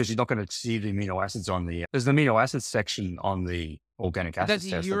because you're not going to see the amino acids on there's an amino acids section on the organic But that's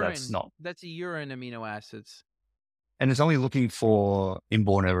acids a test, but that's urine. not. That's a urine amino acids. And it's only looking for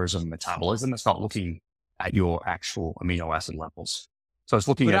inborn errors of metabolism. It's not looking at your actual amino acid levels. So it's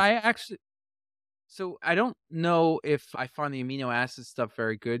looking But at, I actually, so I don't know if I find the amino acid stuff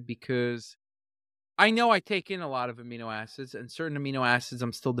very good because I know I take in a lot of amino acids and certain amino acids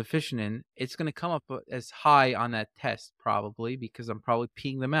I'm still deficient in. It's going to come up as high on that test probably because I'm probably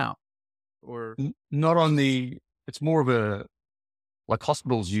peeing them out or not on the, it's more of a, like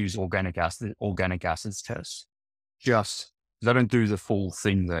hospitals use organic acids tests. Just, they don't do the full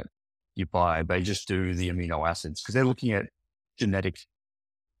thing that you buy. They just do the amino acids because they're looking at genetic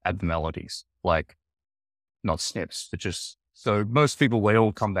abnormalities, like not SNPs, but just, so most people, they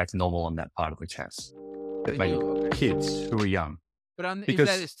all come back normal on that part of the test. That they maybe do. Okay. kids who are young, But is that a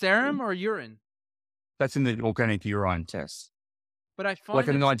because serum or urine? that's in the organic urine test. But I Like find in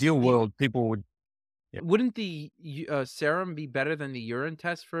that an ideal world, people would, yeah, wouldn't the serum be better than the urine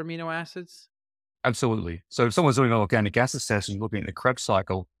test for amino acids? absolutely. So if someone's doing an organic acid test and looking at the Krebs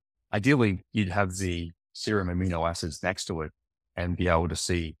cycle, ideally you'd have the serum amino acids next to it and be able to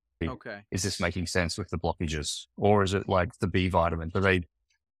see, Okay. is this making sense with the blockages? Or is it like the B vitamin? But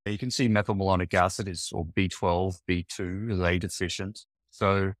you can see methylmalonic acid or B12, B2, are they deficient?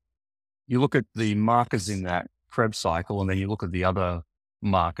 So you look at the markers in that Krebs cycle and then you look at the other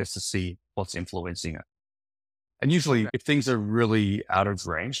markers to see what's influencing it. And usually Okay. if things are really out of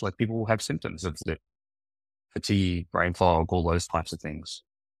range, like people will have symptoms of the fatigue, brain fog, all those types of things.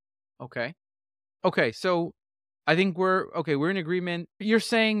 Okay. Okay. So I think we're in agreement. You're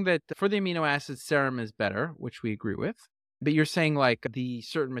saying that for the amino acids, serum is better, which we agree with. But you're saying like the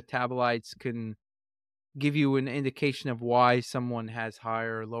certain metabolites can give you an indication of why someone has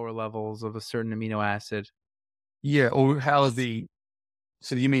higher or lower levels of a certain amino acid. Yeah. Or so the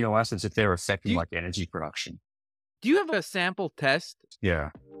amino acids, if they're Do affecting you, like energy production. do you have a sample test?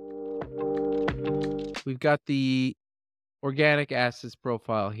 Yeah. We've got the organic acids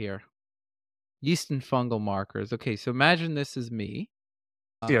profile here. Yeast and fungal markers. Okay, so imagine this is me.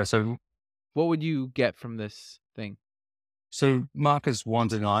 Yeah. So What would you get from this thing? markers 1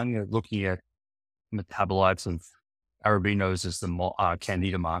 to 9, you're looking at metabolites of arabinos as the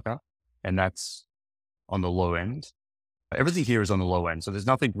candida marker, and that's on the low end. Everything here is on the low end. So there's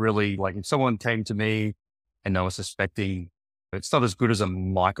nothing really like if someone came to me and they were suspecting, it's not as good as a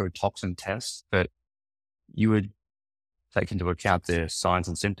mycotoxin test, but you would take into account their signs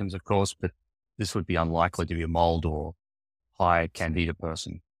and symptoms, of course, but this would be unlikely to be a mold or high candida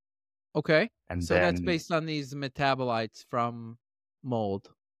person. Okay, And so that's then, based on these metabolites from mold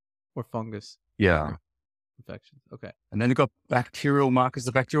or fungus yeah. infections. Okay. And then you've got bacterial markers.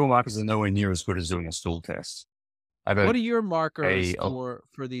 The bacterial markers are nowhere near as good as doing a stool test. I What don't, are your markers a,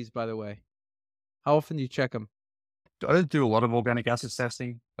 for these, by the way? How often do you check them? I don't do a lot of organic acids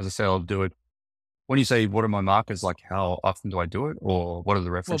testing. As I say, I'll do it. When you say, what are my markers? Like how often do I do it? Or what are the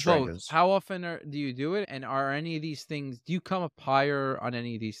Well, reference both. ranges? How often do you do it? And are any of these things, do you come up higher on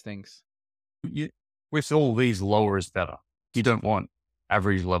any of these things? You, with all these, lower is better. You don't want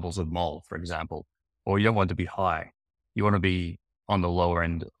average levels of mold, for example, or you don't want to be high. You want to be on the lower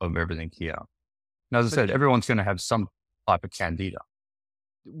end of everything here. And as I But said, everyone's going to have some type of candida.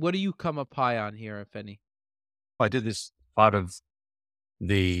 what do you come up high on here, if any? I did this part of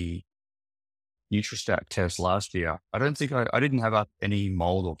the Nutristat test last year. I don't think I didn't have up any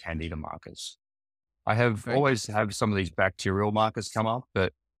mold or candida markers. I have Okay. always have some of these bacterial markers come up,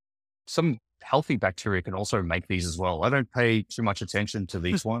 but some healthy bacteria can also make these as well. I don't pay too much attention to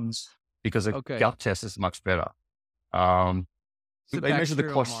these ones because a Okay. gut test is much better. Um, So they measure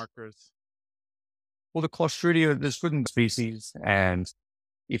bacterial markers. the Clostridia, there's different species, and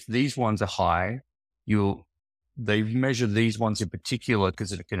if these ones are high, they measure these ones in particular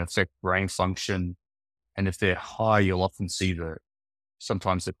because it can affect brain function. And if they're high, you'll often see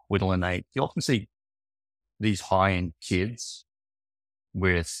sometimes the quitinate. You often see these high in kids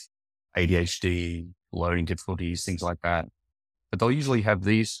with ADHD, learning difficulties, things like that. But they'll usually have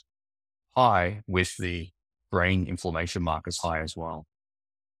these high with the brain inflammation markers high as well.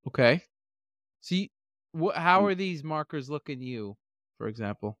 Okay. See, how are these markers looking you, for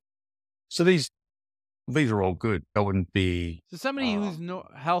example? So these are all good. I wouldn't be, So somebody who's no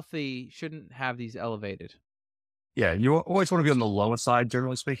healthy shouldn't have these elevated. yeah, you always want to be on the lower side,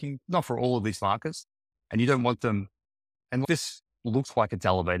 generally speaking, not for all of these markers. And you don't want them, and this looks like it's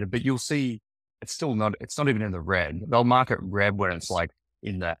elevated, but you'll see it's not even in the red. They'll mark it red when it's like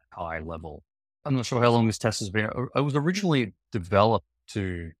in that high level. I'm not sure how long this test has been. It was originally developed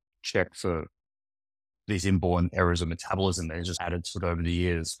to check for these inborn errors of metabolism. They just added to it over the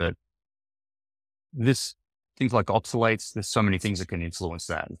years. But things like oxalates, there's so many things that can influence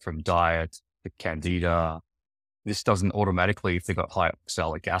that, from diet to candida. This doesn't automatically, if they've got high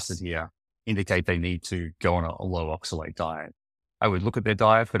oxalic acid here, indicate they need to go on a low oxalate diet. I would look at their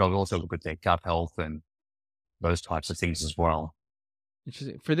diet, but I would also look at their gut health and those types of things as well.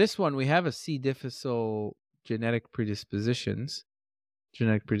 Interesting. For this one, we have a C. difficile genetic predisposition.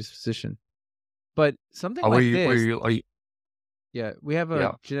 But something like this, yeah, we have a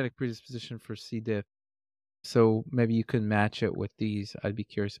yeah. genetic predisposition for C. diff. So maybe you can match it with these. I'd be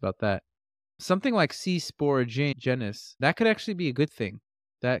curious about that. Something like C. sporogenesis, that could actually be a good thing.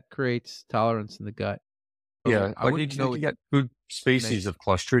 That creates tolerance in the gut. Yeah, I but wouldn't know you it get good make. species of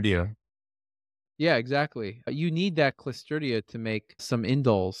Clostridia. Yeah, exactly. You need that Clostridia to make some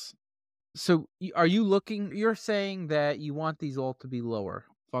indoles. So are you looking? You're saying that you want these all to be lower,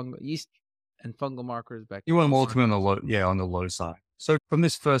 yeast and fungal markers, You want them bacterial all to be on the markers. low, yeah, on the low side. So from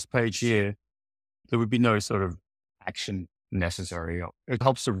this first page here, there would be no sort of action necessary. It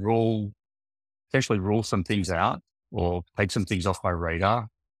helps to potentially rule some things out or take some things off my radar.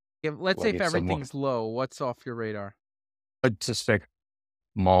 Yeah, let's say Like if if someone, everything's low, what's off your radar? I'd suspect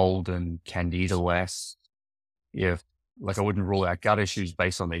mold and candida less. If like I wouldn't rule out gut issues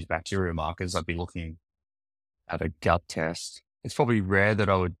based on these bacteria markers, I'd be looking at a gut test. It's probably rare that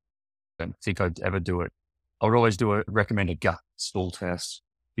don't think I'd ever do it. I would always recommend a gut stool test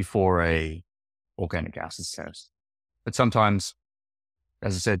before a organic acids test. But sometimes,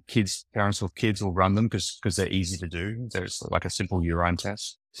 as I said, parents with kids will run them because they're easy to do. There's like a simple urine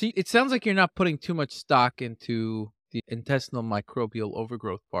test. See, it sounds like you're not putting too much stock into the intestinal microbial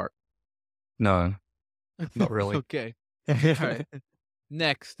overgrowth part. No, not really. Okay. All right.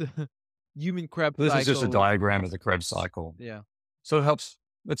 Next, human Krebs This is just a cycle. diagram of the Krebs cycle. Yeah. So it helps.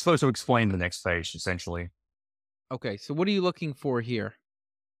 It's supposed to explain the next page, essentially. Okay. So what are you looking for here?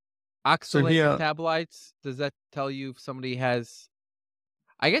 So Oxalate here, metabolites. Does that tell you if somebody has?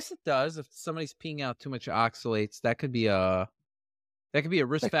 I guess it does. If somebody's peeing out too much oxalates, that could be a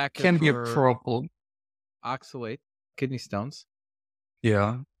risk that factor can be a for problem. oxalate kidney stones.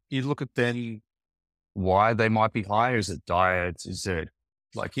 Yeah. You look at then why they might be high. Is it diet? Is it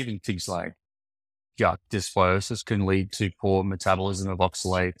like even things like gut dysbiosis can lead to poor metabolism of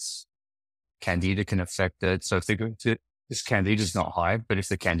oxalates. Candida can affect it. So if they're going to, this candida is not high, but if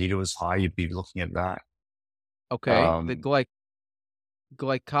the candida was high, you'd be looking at that. Okay. The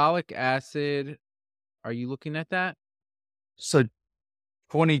glycolic acid. Are you looking at that? So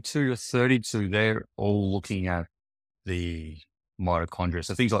 22 to 32, they're all looking at the mitochondria.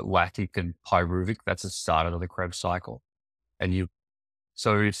 So things like lactic and pyruvic, that's the start of the Krebs cycle.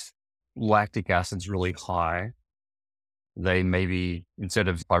 So if lactic acid's really high, they maybe, instead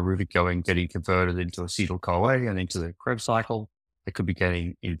of pyruvic getting converted into acetyl-CoA and into the Krebs cycle, they could be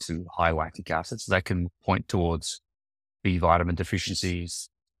getting into high lactic acid. So that can point towards B vitamin deficiencies,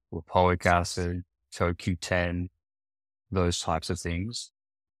 lipoic acid, CoQ10, those types of things.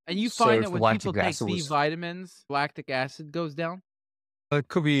 And you So find if that the when people lactic take acid B was, vitamins, lactic acid goes down? it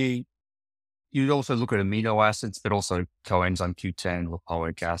could be You'd also look at amino acids, but also coenzyme Q10,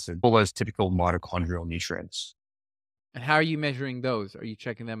 lipoic acid, all those typical mitochondrial nutrients. And how are you measuring those? Are you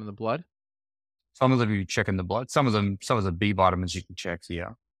checking them in the blood? Some of them you check in the blood. Some of the B vitamins you can check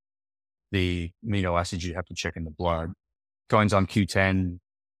here. The amino acids you have to check in the blood. Coenzyme Q10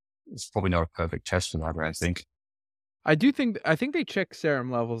 is probably not a perfect test for that, I think. I think they check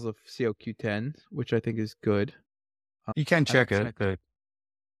serum levels of CoQ10, which I think is good. You can I haven't check seen it, it. but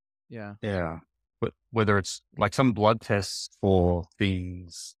Yeah. yeah. But whether it's like some blood tests for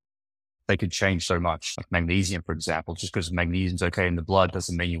things, they could change so much. Like magnesium, for example, just because magnesium's okay in the blood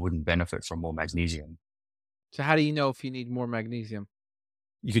doesn't mean you wouldn't benefit from more magnesium. So how do you know if you need more magnesium?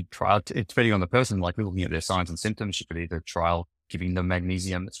 You could trial it depending on the person, like looking at their signs and symptoms. You could either trial giving them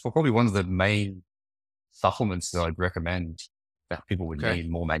magnesium. It's probably one of the main supplements that I'd recommend that people would Okay.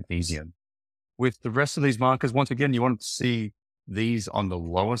 need more magnesium. With the rest of these markers, once again, you want to see these on the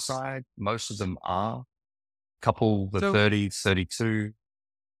lower side. Most of them are. Couple the So 30, 32.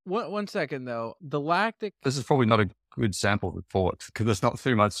 one second though. The lactic, This is probably not a good sample report because there's not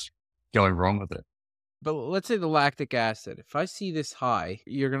too much going wrong with it. but let's say the lactic acid. If I see this high,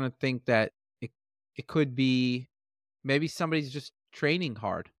 you're gonna think that it could be maybe somebody's just training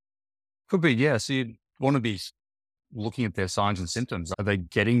hard. Could be, yeah. So you want to be looking at their signs and symptoms. Are they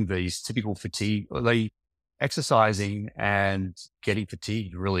getting these typical fatigue? Are they exercising and getting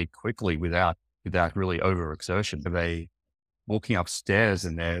fatigued really quickly without really overexertion? Are they walking upstairs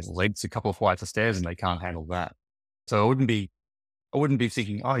and their legs a couple of flights of stairs and they can't handle that? So I wouldn't be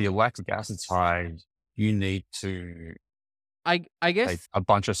thinking, oh, your lactic acid's high. You need to I take guess a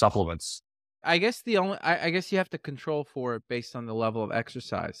bunch of supplements. I guess you have to control for it based on the level of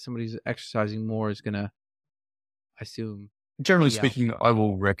exercise. Somebody who's exercising more is gonna, I assume, Generally be out. speaking, I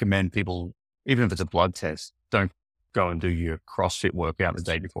will recommend people, even if it's a blood test, don't go and do your CrossFit workout the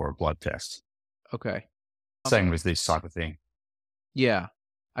day before a blood test. Okay. Same with this type of thing. Yeah,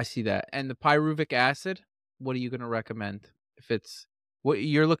 I see that. And the pyruvic acid, what are you gonna recommend? If it's what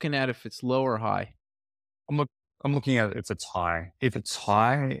you're looking at, if it's low or high? I'm look, I'm looking at if it's high. If it's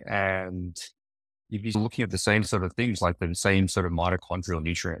high and if you're looking at the same sort of things, like the same sort of mitochondrial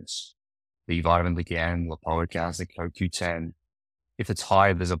nutrients, the vitamin again, lipoic acid, CoQ10, if it's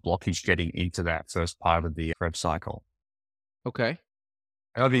high, there's a blockage getting into that first part of the Krebs cycle. Okay.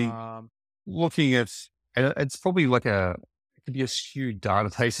 I mean, Um, looking at, and it's probably like it could be a skewed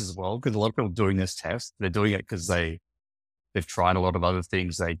database as well, because a lot of people doing this test, they're doing it because they've tried a lot of other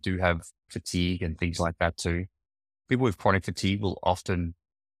things. They do have fatigue and things like that too. People with chronic fatigue will often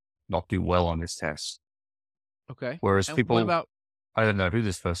not do well on this test. okay. Whereas And what people, about I don't know who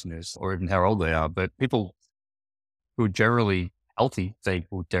this person is or even how old they are, but people who are generally healthy, they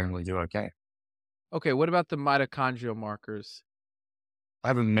will generally do okay. what about the mitochondrial markers? I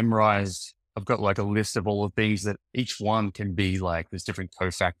haven't memorized. I've got like a list of all the things that each one can be like, there's different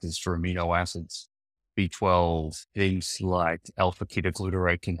cofactors for amino acids. B12, things like alpha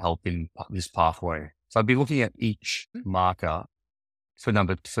ketoglutarate can help in this pathway. So I'd be looking at each Hmm? marker for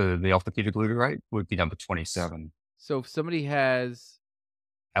the alpha ketoglutarate would be number 27, So if somebody has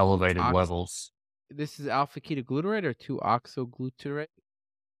elevated ox levels. this is alpha ketoglutarate or 2-oxoglutarate?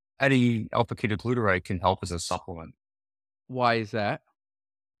 Adding alpha ketoglutarate can help as a supplement. Why is that?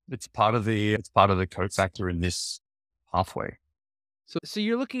 It's part of the cofactor in this pathway. So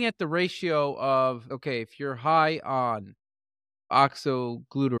you're looking at the ratio of, okay, if you're high on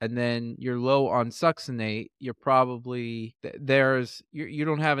oxoglutarate and then you're low on succinate, you're probably you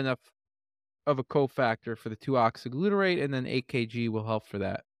don't have enough of a cofactor for the 2-oxoglutarate, and then AKG will help for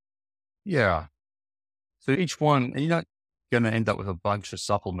that. Yeah. So each one, and you're not going to end up with a bunch of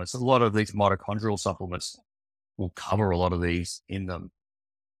supplements. A lot of these mitochondrial supplements will cover a lot of these in them.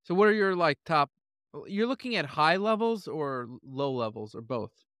 So what are your like top? You're looking at high levels or low levels or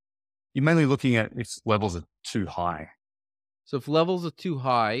both. You're mainly looking at if levels are too high. So if levels are too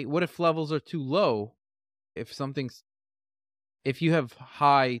high, what if levels are too low? If something's if you have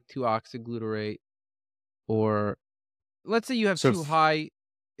high 2-oxoglutarate, or let's say So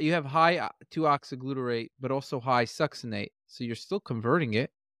you have high 2-oxoglutarate, but also high succinate. So you're still converting it.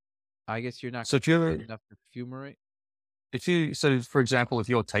 I guess you're not so if you're getting enough fumarate. so for example, if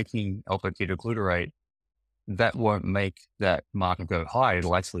you're taking alpha ketoglutarate, that won't make that marker go high.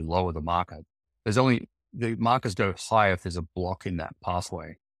 It'll actually lower the marker. The markers go high if there's a block in that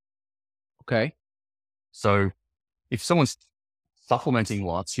pathway. Okay. So if someone's supplementing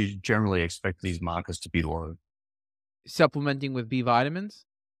lots, you generally expect these markers to be low. Supplementing with B vitamins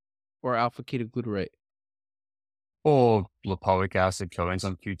or alpha ketoglutarate. Or lipoic acid,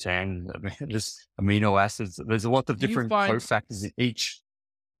 coenzyme Q10, I mean, just amino acids. There's a lot of Do you different find cofactors in each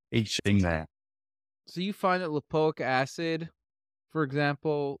thing there. So you find that lipoic acid, for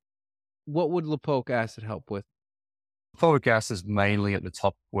example, what would lipoic acid help with? Folic acid is mainly at the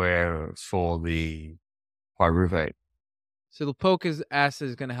top where for the pyruvate. So lipoic acid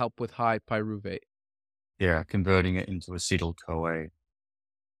is going to help with high pyruvate. Yeah, converting it into acetyl-CoA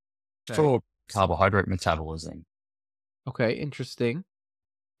Okay. for carbohydrate metabolism. Okay, interesting.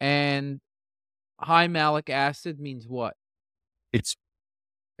 And high malic acid means what? It's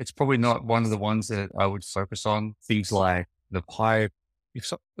it's probably not one of the ones that I would focus on. Things like the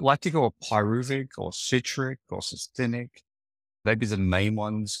lactic or pyruvic or citric or succinic, they'd be the main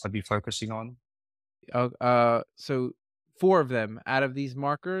ones I'd be focusing on. So four of them out of these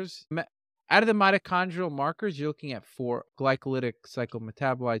markers, out of the mitochondrial markers, you're looking at four glycolytic cycle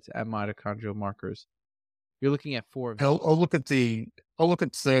metabolites and mitochondrial markers. You're looking at four of And them. I'll look at 30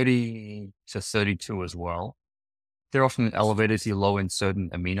 to 32 as well. They're often elevated if you're low in certain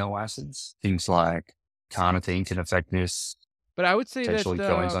amino acids. Things like carnitine can affect this, But I would say that potentially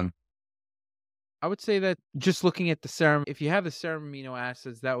coenzyme. just looking at the serum, if you have the serum amino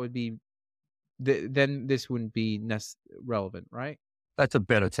acids, that would be then this wouldn't be relevant, right? That's a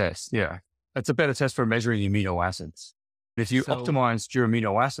better test. Yeah. That's a better test for measuring amino acids. If you So optimize your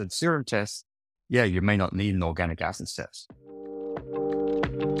amino acid serum test, yeah, you may not need an organic acids test.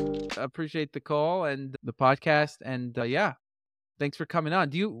 appreciate the call and the podcast, and yeah, thanks for coming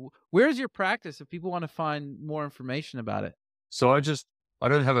on. Where's your practice if people want to find more information about it? So I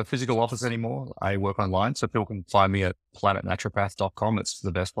don't have a physical office anymore. I work online. So people can find me at planetnaturopath.com. It's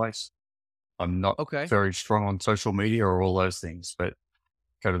the best place. I'm not Okay. very strong on social media or all those things, but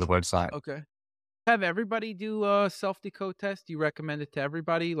go to the website. Okay. Have everybody do a self-decode test? Do you recommend it to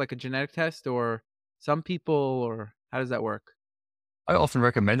everybody, like a genetic test, or some people, or how does that work? I often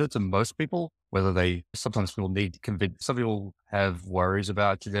recommend it to most people, sometimes people need to convince, some people have worries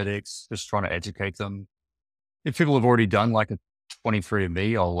about genetics, just trying to educate them. If people have already done like a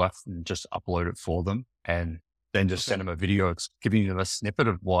 23andMe, I'll often just upload it for them and then just send Okay. them a video giving them a snippet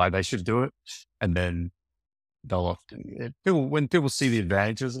of why they should do it. And then when people see the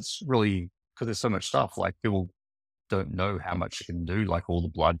advantages, it's really because there's so much stuff like people don't know how much you can do, like all the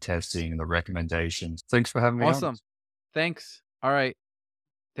blood testing and the recommendations. Thanks for having me on. Awesome. Thanks. All right.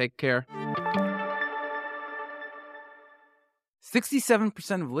 Take care.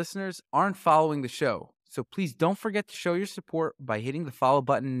 67% of listeners aren't following the show, so please don't forget to show your support by hitting the follow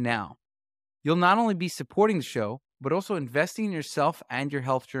button now. You'll not only be supporting the show, but also investing in yourself and your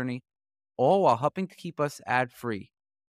health journey, all while helping to keep us ad free.